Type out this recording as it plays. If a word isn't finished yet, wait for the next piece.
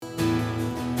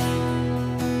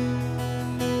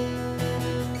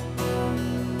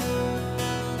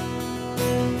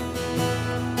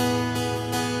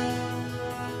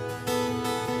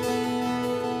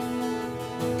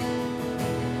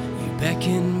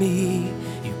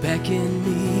beckon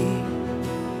me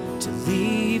to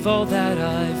leave all that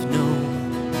I've known.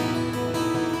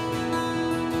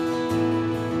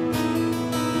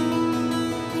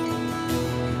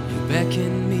 You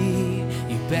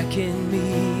beckon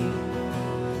me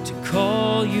to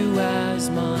call you as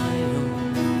my own.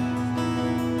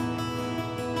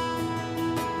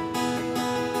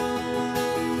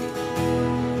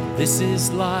 This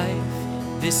is life,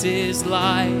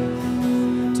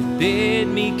 to bid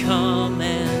me come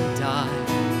and die.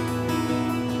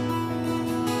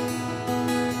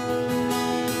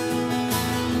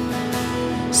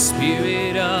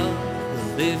 Spirit of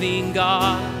the living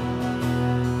God,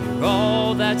 you're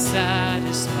all that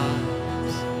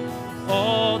satisfies,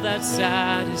 all that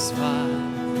satisfies.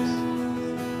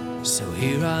 So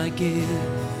here I give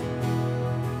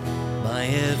my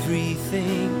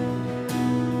everything,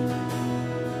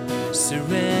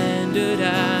 surrendered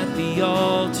at the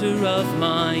altar of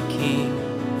my King.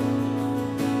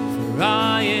 For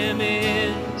I am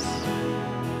His,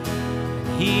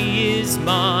 He is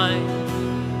mine.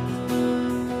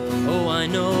 Oh, I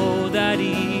know that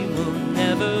He will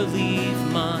never leave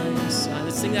my side.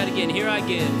 Let's sing that again. Here I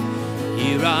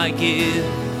give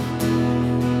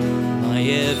my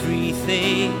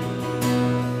everything,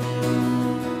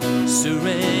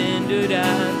 surrendered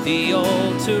at the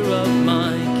altar of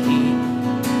my King.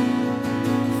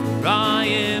 For I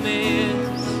am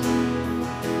His,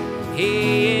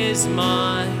 He is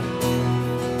mine.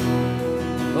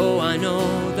 Oh, I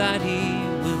know that He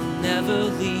will never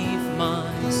leave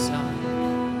my side,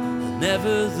 will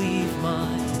never leave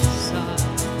my side.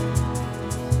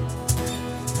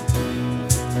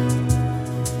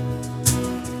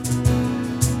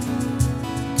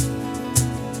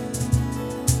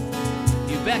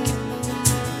 You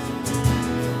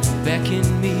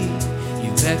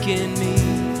beckon me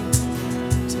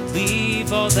to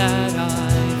leave all that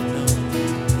I've known.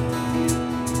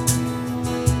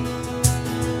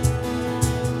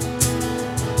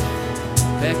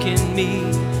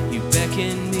 You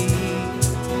beckon me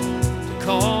to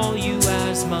call you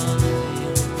as my own.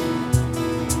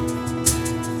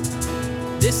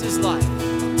 This is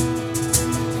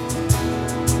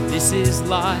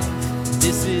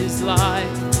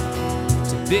life,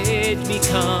 to bid me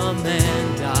come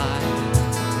and die.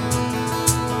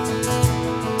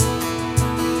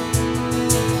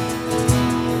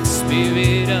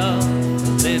 Spirit of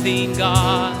the living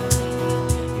God,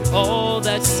 you're all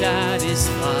that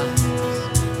satisfies,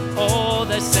 all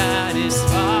that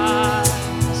satisfies.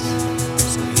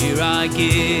 So here I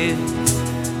give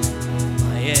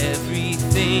my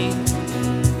everything,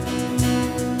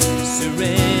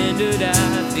 surrendered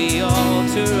at the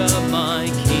altar of my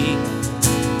King.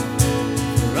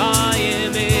 For I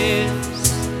am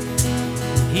His,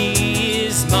 He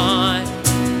is mine.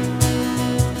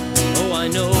 Oh, I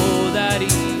know that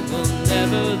He will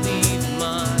never leave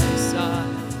my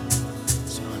side.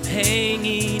 So I'm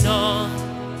hanging on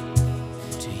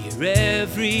to your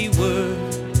every word,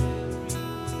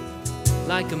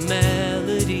 like a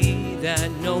melody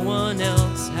that no one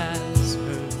else has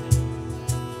heard.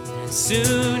 And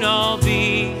soon I'll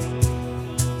be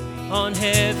on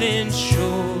heaven's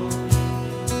shore.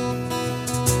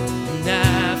 And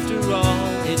after all,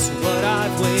 it's what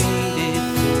I've waited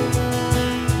for.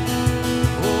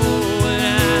 Oh, and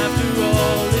after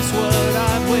all, it's what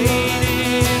I've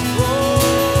waited for.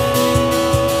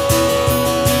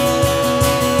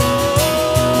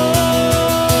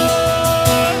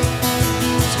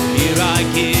 So here I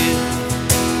give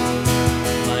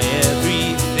my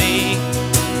everything,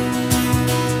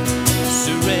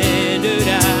 surrendered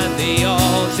at the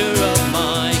altar of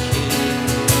my King.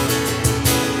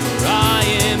 For I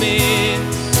am His,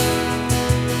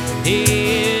 He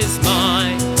is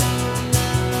mine.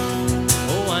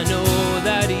 Oh, I know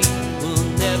that He will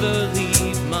never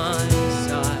leave my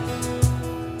side.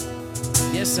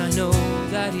 Yes, I know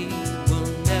that He will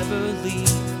never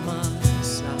leave